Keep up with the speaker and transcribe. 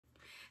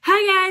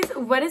Hi guys,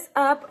 what is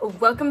up?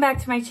 Welcome back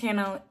to my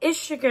channel.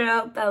 It's your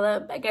girl Bella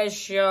back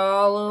as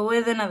y'all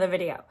with another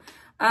video.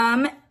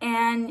 And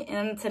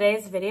in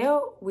today's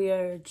video, we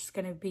are just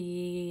gonna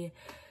be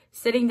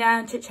sitting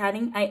down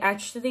chit-chatting.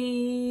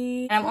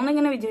 I'm only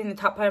gonna be doing the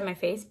top part of my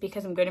face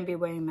because I'm gonna be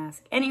wearing a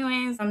mask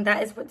anyways.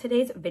 That is what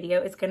today's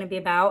video is gonna be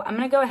about. I'm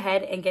gonna go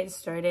ahead and get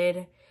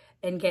started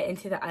and get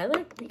into the eye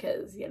look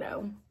because, you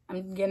know,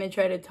 I'm gonna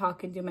try to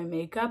talk and do my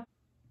makeup.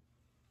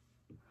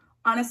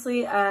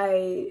 Honestly,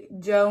 I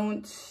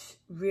don't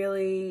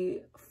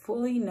really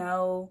fully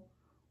know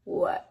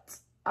what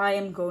I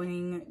am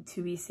going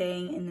to be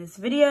saying in this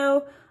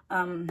video.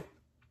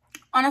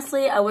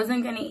 Honestly, I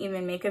wasn't going to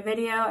even make a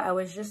video. I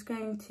was just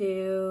going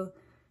to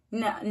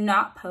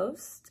not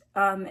post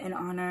in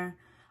honor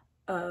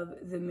of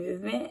the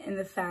movement and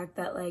the fact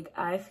that, like,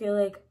 I feel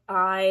like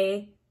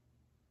I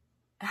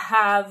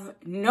have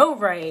no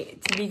right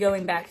to be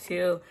going back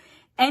to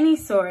any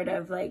sort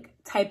of like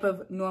type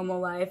of normal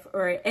life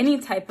or any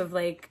type of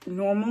like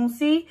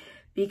normalcy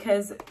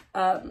because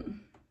a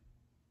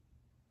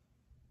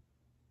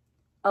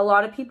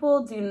lot of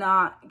people do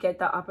not get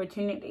the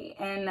opportunity,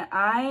 and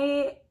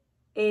I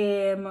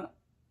am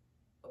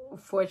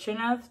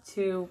fortunate enough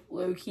to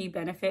low-key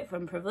benefit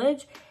from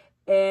privilege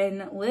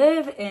and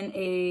live in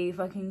a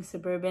fucking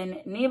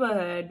suburban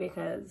neighborhood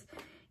because,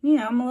 you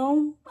know,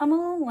 I'm a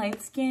little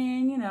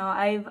light-skinned. You know,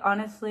 I've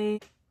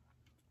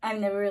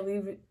never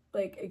really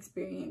like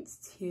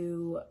experienced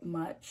too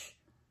much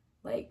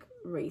like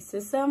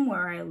racism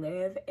where I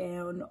live,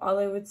 and all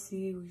I would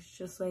see was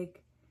just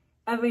like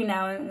every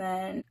now and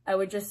then I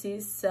would just see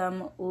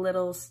some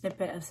little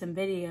snippet of some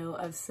video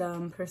of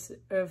some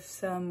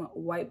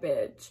white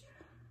bitch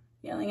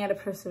yelling at a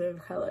person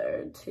of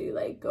color to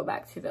like go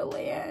back to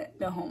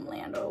the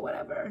homeland or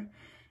whatever,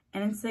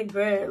 and it's like,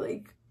 bro,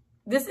 like,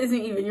 this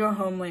isn't even your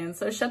homeland,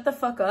 so shut the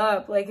fuck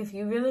up. Like, if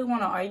you really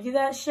want to argue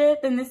that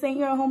shit, then this ain't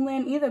your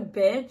homeland either,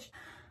 bitch.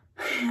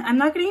 I'm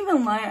not gonna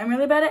even lie, I'm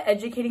really bad at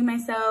educating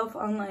myself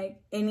on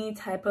like any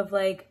type of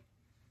like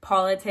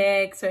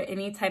politics or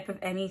any type of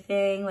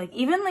anything, like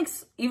even like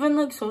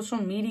social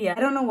media. I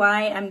don't know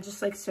why I'm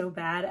just like so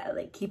bad at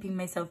like keeping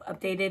myself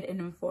updated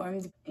and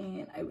informed,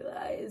 and I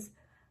realized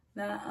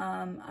that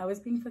I was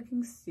being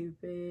fucking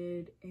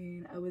stupid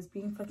and I was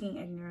being fucking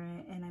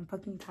ignorant, and I'm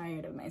fucking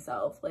tired of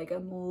myself. Like,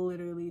 I'm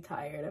literally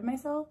tired of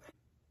myself.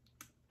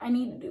 I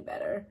need to do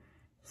better.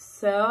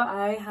 So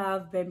I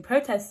have been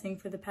protesting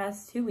for the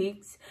past 2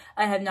 weeks.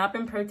 I have not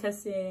been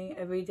protesting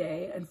every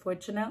day.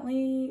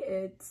 Unfortunately,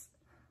 it's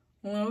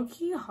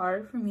low-key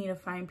hard for me to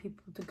find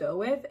people to go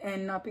with,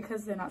 and not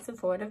because they're not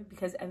supportive,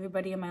 because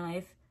everybody in my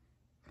life,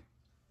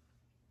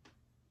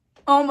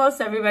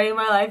 almost everybody in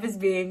my life is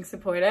being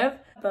supportive.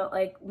 But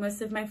like,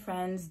 most of my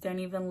friends don't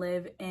even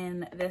live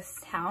in this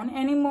town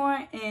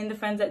anymore, and the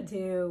friends that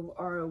do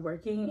are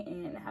working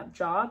and have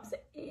jobs,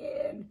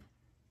 and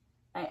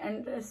I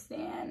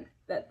understand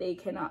that they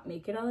cannot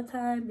make it all the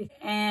time.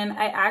 And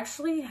I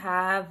actually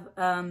have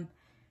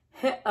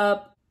hit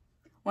up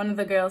one of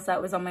the girls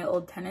that was on my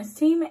old tennis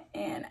team,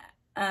 and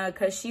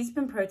because she's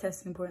been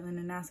protesting in Portland,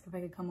 and asked if I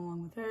could come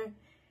along with her.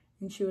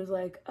 And she was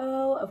like,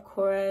 oh, of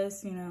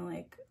course, you know,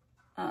 like,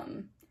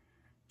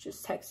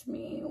 just text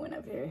me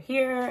whenever you're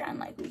here and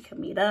like we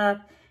can meet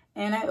up.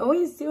 And I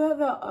always do have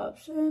that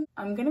option.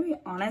 I'm gonna be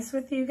honest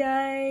with you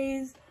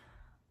guys,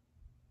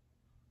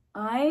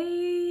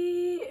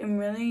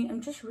 I'm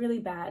just really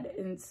bad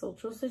in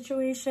social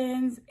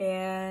situations,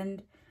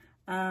 and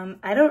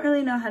I don't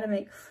really know how to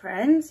make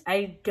friends.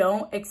 I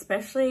don't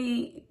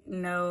especially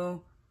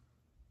know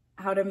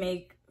how to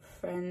make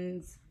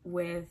friends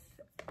with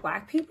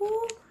Black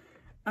people.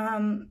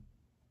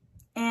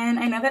 And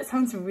I know that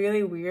sounds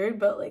really weird,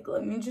 but like,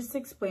 let me just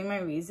explain my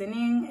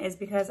reasoning. Is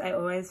because I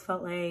always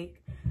felt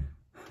like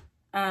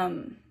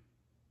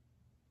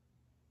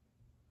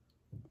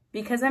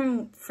because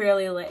I'm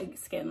fairly light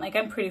skinned, like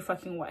I'm pretty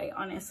fucking white,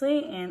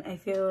 honestly, and I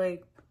feel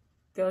like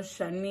they'll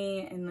shun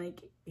me and like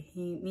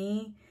hate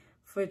me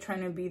for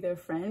trying to be their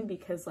friend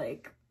because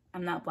like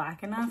I'm not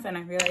Black enough. And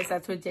I realize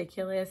that's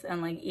ridiculous,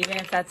 and like even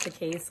if that's the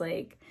case,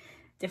 like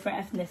different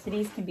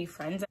ethnicities can be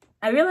friends.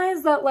 I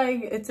realize that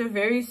like it's a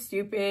very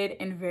stupid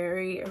and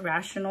very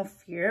irrational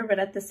fear, but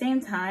at the same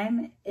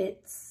time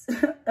it's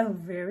a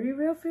very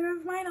real fear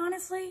of mine,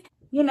 honestly.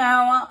 You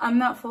know, I'm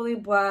not fully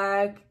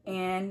Black,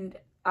 and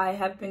I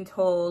have been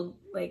told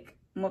like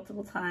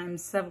multiple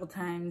times, several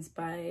times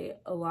by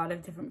a lot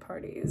of different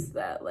parties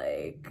that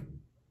like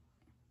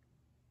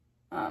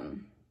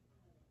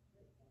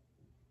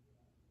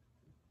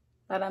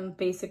that I'm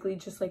basically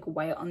just like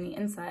white on the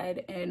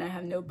inside and I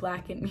have no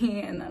Black in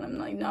me, and that I'm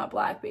like not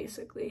Black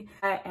basically.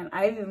 And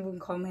I've even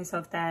called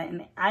myself that,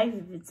 and I've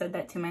even said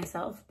that to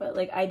myself, but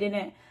like I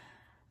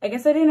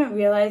guess I didn't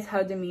realize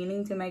how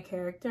demeaning to my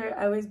character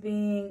I was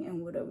being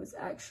and what I was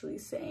actually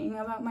saying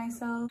about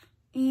myself.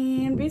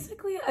 And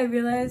basically I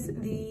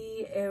realized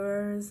the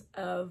errors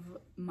of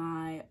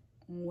my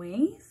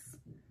ways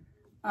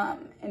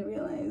and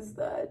realized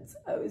that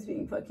I was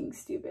being fucking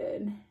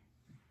stupid.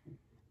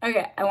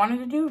 Okay, I wanted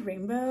to do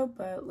rainbow,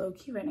 but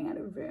low-key running out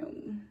of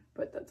room.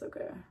 But that's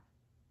okay.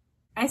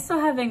 I still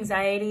have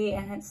anxiety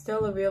and it's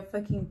still a real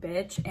fucking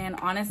bitch. And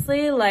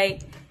honestly,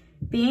 like,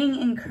 being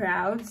in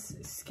crowds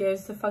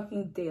scares the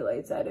fucking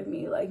daylights out of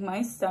me. Like,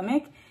 my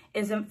stomach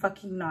isn't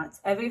fucking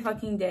nuts. Every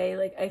fucking day,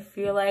 like, I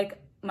feel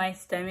like my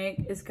stomach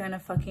is gonna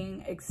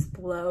fucking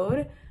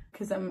explode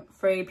because I'm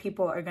afraid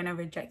people are gonna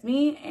reject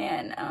me.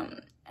 And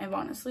I've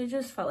honestly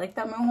just felt like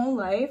that my whole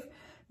life.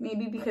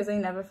 Maybe because I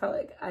never felt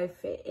like I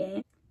fit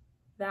in.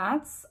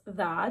 That's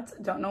that.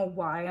 Don't know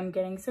why I'm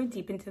getting so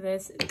deep into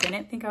this.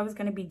 Didn't think I was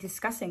going to be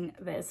discussing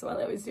this while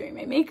I was doing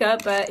my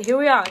makeup, but here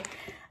we are.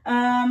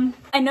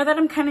 I know that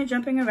I'm kind of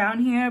jumping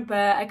around here,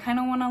 but I kind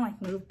of want to like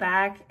move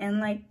back and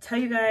like tell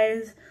you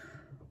guys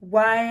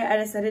why I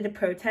decided to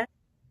protest.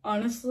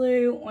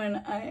 Honestly, when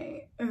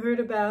I heard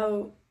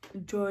about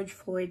George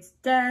Floyd's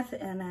death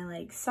and I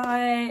like saw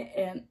it,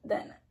 and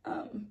then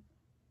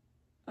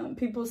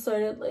people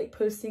started like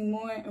posting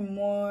more and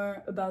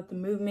more about the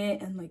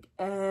movement, and like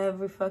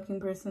every fucking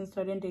person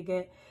started to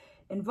get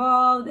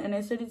involved, and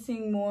I started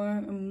seeing more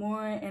and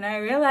more, and I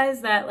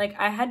realized that like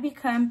I had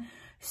become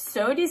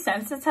so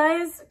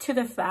desensitized to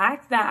the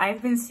fact that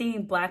I've been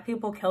seeing Black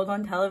people killed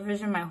on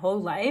television my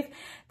whole life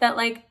that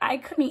like I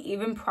couldn't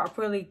even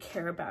properly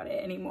care about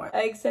it anymore.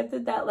 I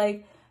accepted that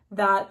like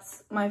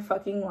that's my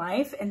fucking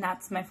life and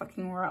that's my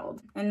fucking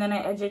world. And then I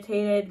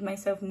educated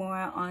myself more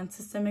on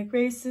systemic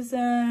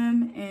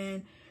racism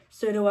and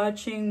started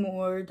watching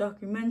more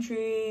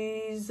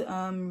documentaries,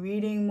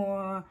 reading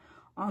more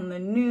on the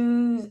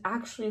news,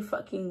 actually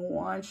fucking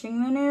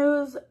watching the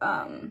news,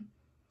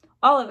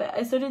 all of it.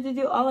 I started to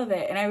do all of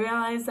it, and I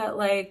realized that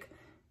like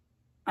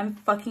I'm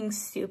fucking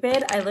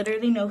stupid. I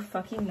literally know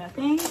fucking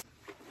nothing.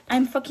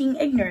 I'm fucking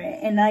ignorant,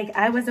 and like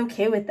I was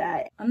okay with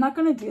that. I'm not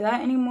gonna do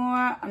that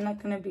anymore. I'm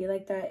not gonna be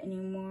like that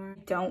anymore.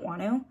 I don't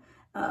want to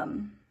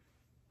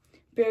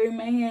bury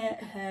my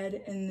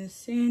head in the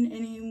sand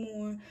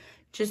anymore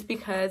just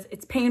because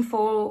it's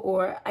painful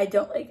or I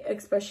don't like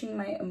expressing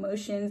my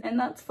emotions, and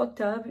that's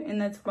fucked up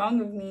and that's wrong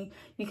of me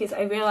because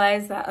I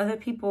realize that other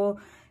people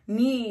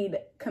need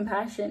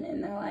compassion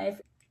in their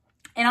life.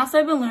 And also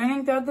I've been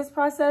learning throughout this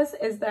process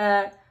is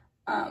that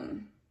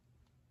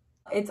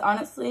it's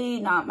honestly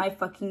not my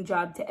fucking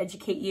job to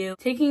educate you.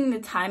 Taking the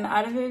time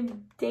out of a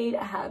day to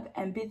have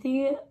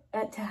empathy,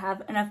 to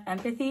have enough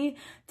empathy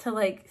to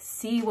like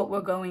see what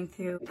we're going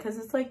through, because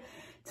it's like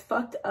it's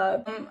fucked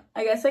up.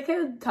 I guess I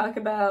could talk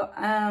about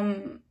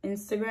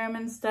Instagram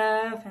and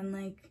stuff and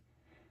like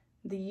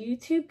the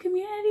YouTube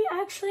community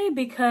actually,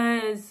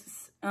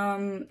 because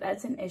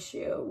that's an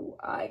issue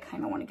I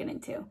kind of want to get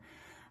into.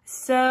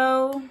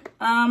 So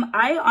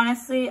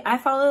I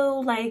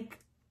follow like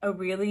a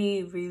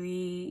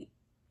really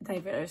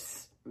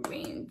diverse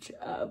range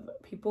of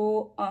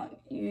people on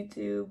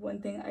YouTube. One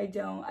thing I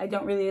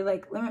don't really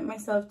like limit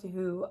myself to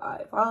who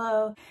I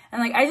follow, and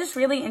like I just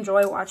really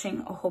enjoy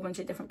watching a whole bunch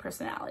of different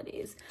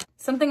personalities.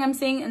 Something I'm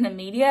seeing in the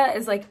media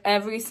is like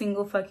every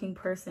single fucking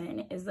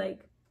person is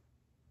like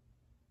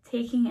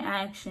taking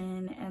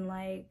action and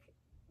like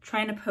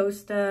trying to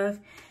post stuff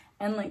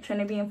and like trying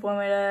to be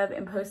informative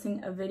and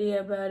posting a video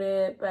about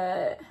it.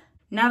 But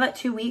now that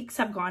 2 weeks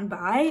have gone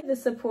by, the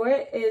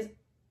support is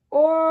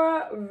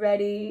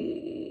already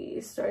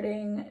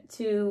starting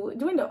to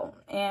dwindle,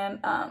 and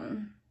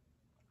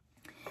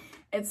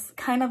it's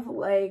kind of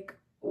like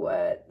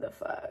what the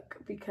fuck,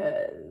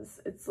 because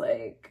it's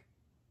like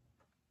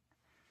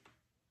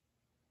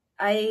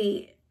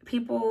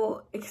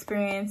people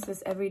experience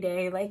this every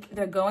day. Like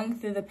they're going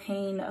through the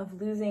pain of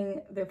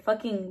losing their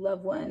fucking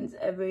loved ones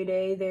every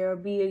day. They are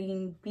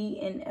being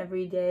beaten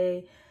every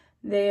day.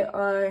 They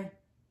are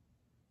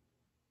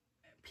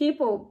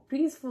people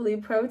peacefully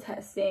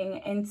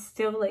protesting and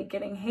still like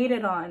getting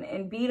hated on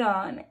and beat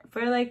on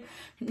for like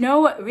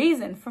no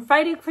reason, for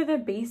fighting for their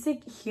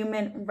basic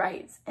human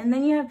rights. And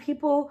then you have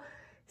people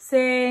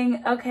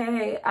saying,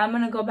 okay, I'm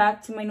gonna go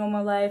back to my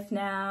normal life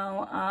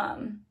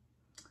now.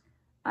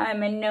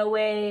 I'm in no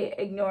way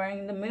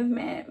ignoring the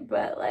movement,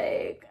 but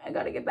like I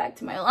gotta get back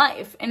to my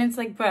life. And it's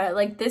like, bruh,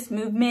 like this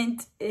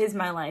movement is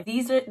my life.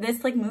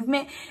 This like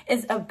movement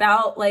is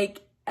about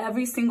like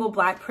every single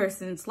Black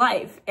person's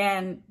life,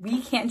 and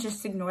we can't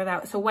just ignore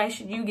that. So why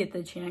should you get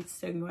the chance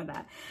to ignore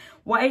that?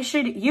 Why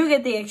should you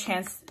get the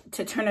chance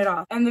to turn it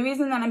off? And the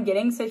reason that I'm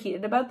getting so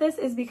heated about this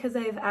is because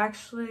I've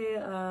actually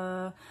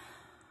I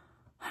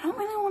don't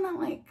really want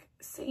to like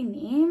say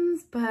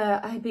names,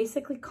 but I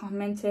basically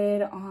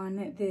commented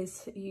on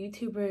this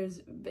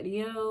YouTuber's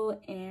video,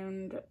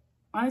 and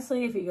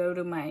honestly if you go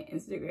to my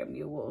Instagram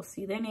you will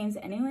see their names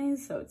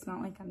anyways, so it's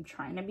not like I'm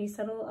trying to be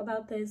subtle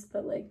about this,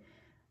 but like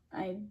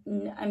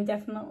I'm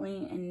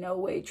definitely in no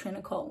way trying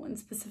to call one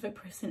specific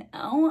person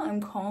out. I'm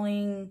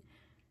calling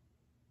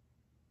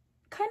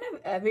kind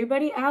of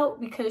everybody out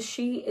because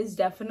she is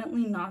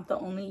definitely not the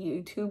only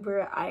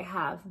YouTuber I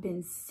have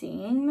been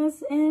seeing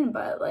this in,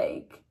 but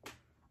like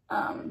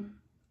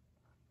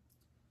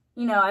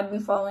you know, I've been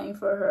following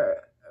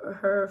her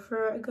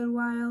for a good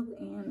while,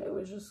 and it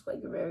was just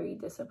like very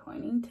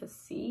disappointing to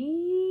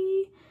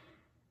see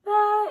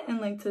that, and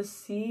like to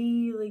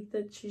see like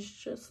that she's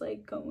just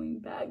like going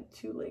back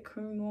to like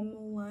her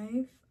normal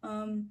life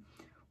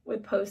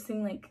with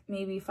posting like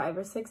maybe 5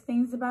 or 6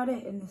 things about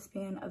it in the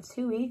span of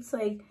 2 weeks.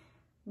 Like,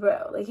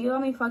 bro, like you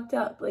got me fucked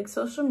up. Like,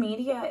 social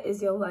media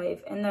is your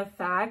life, and the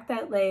fact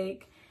that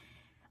like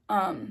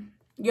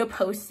you're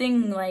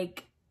posting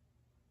like,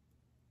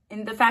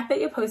 and the fact that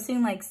you're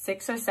posting like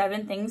 6 or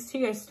 7 things to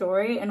your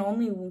story, and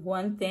only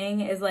one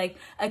thing is like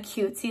a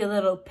cutesy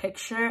little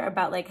picture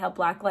about like how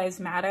Black Lives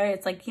Matter.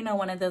 It's like, you know,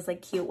 one of those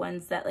like cute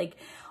ones that like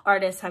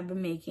artists have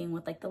been making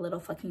with like the little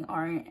fucking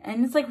art.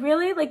 And it's like,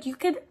 really, like you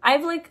could,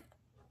 I've like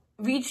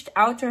reached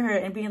out to her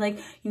and be like,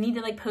 you need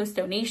to like post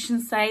donation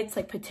sites,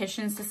 like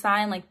petitions to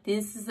sign. Like,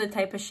 this is the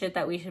type of shit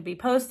that we should be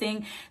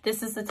posting.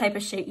 This is the type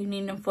of shit you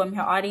need to inform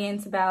your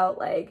audience about.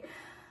 Like,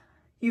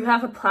 you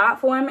have a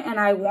platform and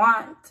I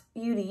want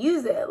you to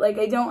use it. Like,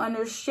 I don't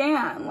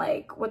understand.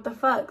 Like, what the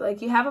fuck?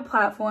 Like, you have a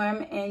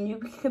platform and you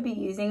could be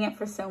using it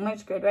for so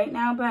much good right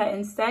now, but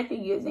instead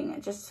you're using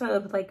it just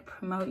to like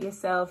promote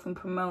yourself and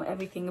promote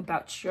everything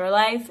about your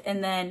life,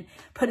 and then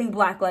putting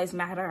Black Lives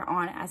Matter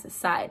on as a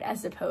side,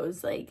 as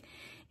opposed like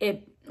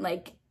it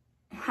like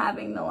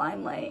having the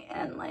limelight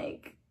and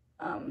like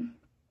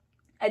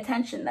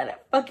attention that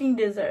it fucking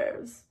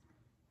deserves.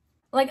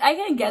 Like, I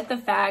can get the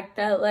fact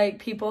that, like,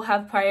 people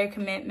have prior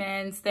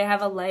commitments. They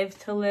have a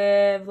life to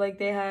live. Like,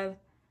 they have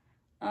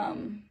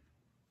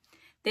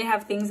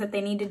things that they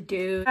need to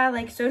do.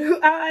 Like, so do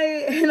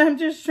I. And I'm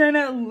just trying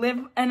to live,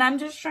 and I'm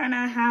just trying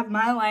to have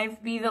my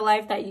life be the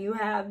life that you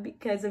have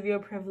because of your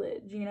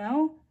privilege, you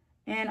know?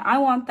 And I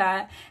want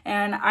that.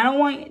 And I don't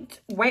want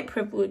white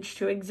privilege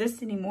to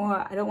exist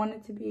anymore. I don't want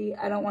it to be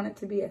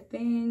a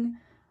thing.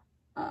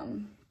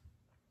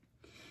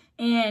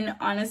 And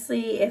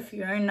honestly, if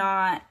you're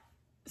not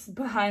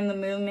behind the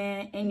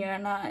movement and you're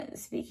not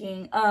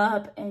speaking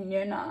up and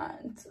you're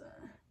not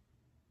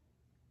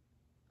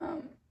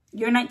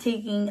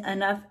taking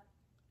enough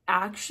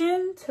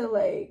action to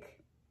like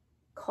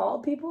call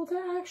people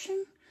to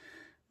action,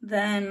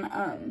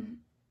 then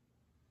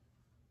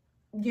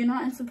you're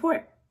not in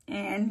support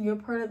and you're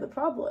part of the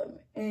problem.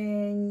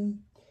 And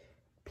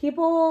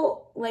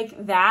people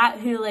like that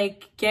who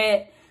like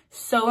get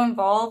so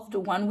involved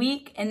 1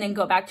 week and then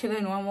go back to their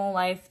normal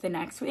life the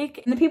next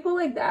week, and the people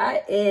like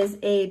that is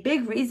a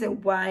big reason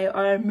why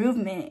our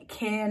movement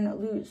can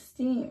lose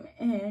steam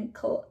and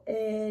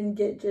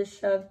get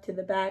just shoved to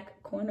the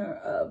back corner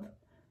of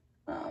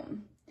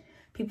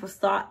people's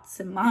thoughts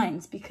and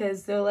minds,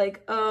 because they're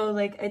like, oh,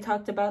 like I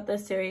talked about the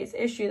serious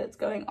issue that's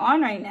going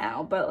on right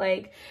now, but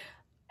like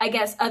I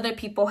guess other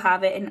people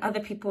have it and other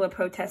people are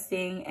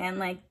protesting and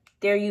like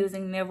they're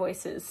using their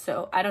voices,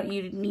 so I don't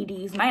need to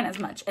use mine as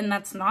much. And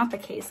that's not the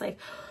case. Like,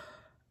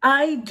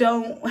 I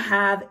don't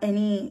have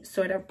any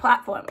sort of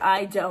platform.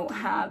 I don't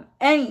have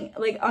any,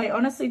 like, I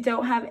honestly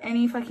don't have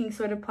any fucking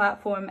sort of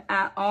platform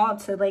at all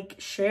to like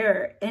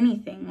share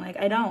anything. Like,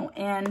 I don't.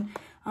 And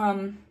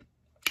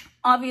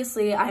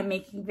obviously I'm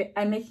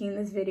making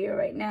this video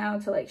right now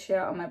to like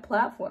share on my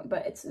platform,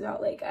 but it's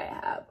not like I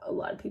have a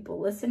lot of people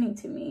listening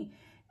to me.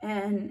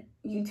 And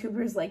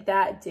YouTubers like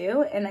that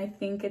do, and I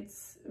think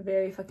it's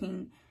very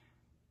fucking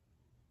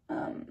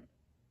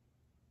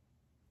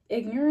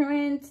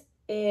ignorant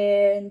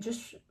and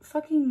just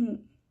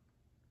fucking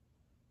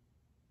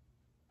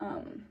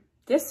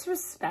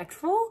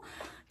disrespectful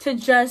to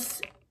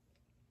just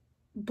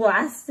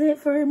blast it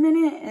for a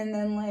minute and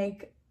then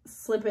like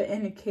slip it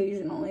in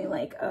occasionally,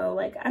 like, oh,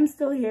 like I'm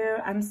still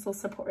here, I'm still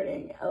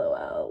supporting,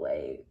 lol,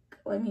 like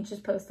let me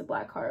just post a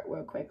black heart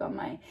real quick on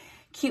my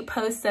cute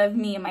post of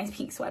me in my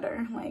pink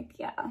sweater. Like,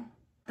 yeah,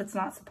 that's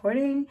not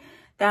supporting.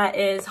 That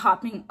is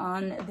hopping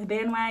on the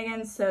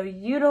bandwagon so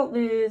you don't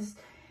lose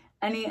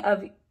any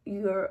of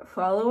your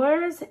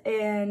followers,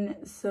 and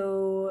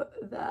so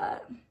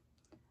that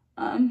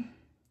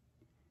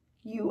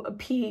you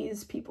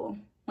appease people.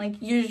 Like,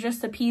 you're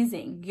just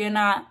appeasing. You're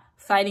not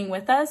fighting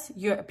with us,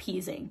 you're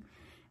appeasing.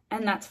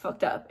 And that's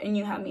fucked up, and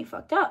you have me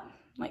fucked up.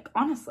 Like,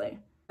 honestly,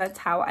 that's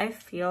how I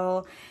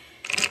feel,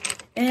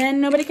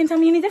 and nobody can tell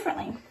me any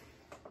differently.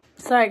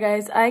 Sorry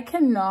guys, I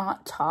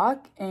cannot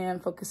talk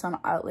and focus on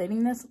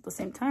outlining this at the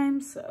same time,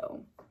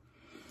 so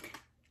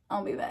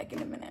I'll be back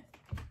in a minute.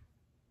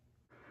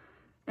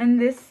 And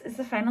this is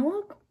the final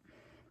look.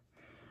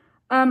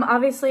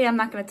 Obviously I'm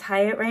not gonna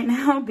tie it right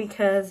now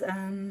because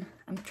I'm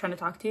trying to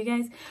talk to you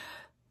guys.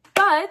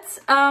 But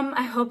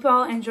I hope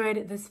y'all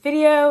enjoyed this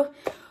video.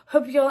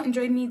 Hope y'all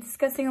enjoyed me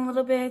discussing a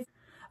little bit.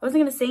 I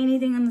wasn't gonna say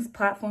anything on this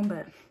platform,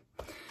 but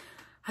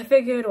I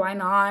figured why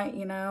not,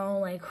 you know,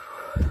 like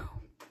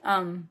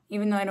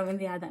even though I don't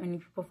really have that many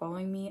people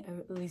following me, I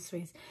at least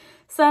raise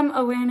some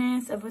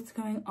awareness of what's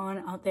going on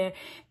out there.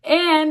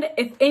 And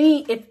if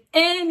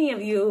any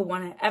of you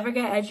want to ever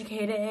get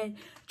educated,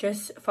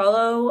 just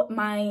follow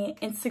my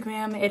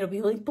Instagram. It'll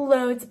be linked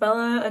below. It's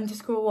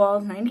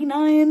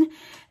Bella_Walls99,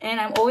 and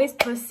I'm always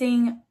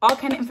posting all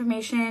kind of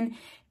information.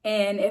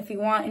 And if you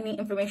want any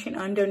information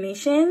on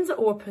donations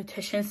or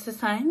petitions to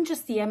sign,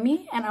 just DM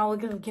me and I will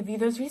give you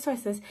those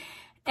resources.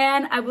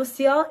 And I will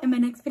see y'all in my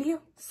next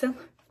video. So,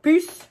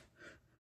 peace.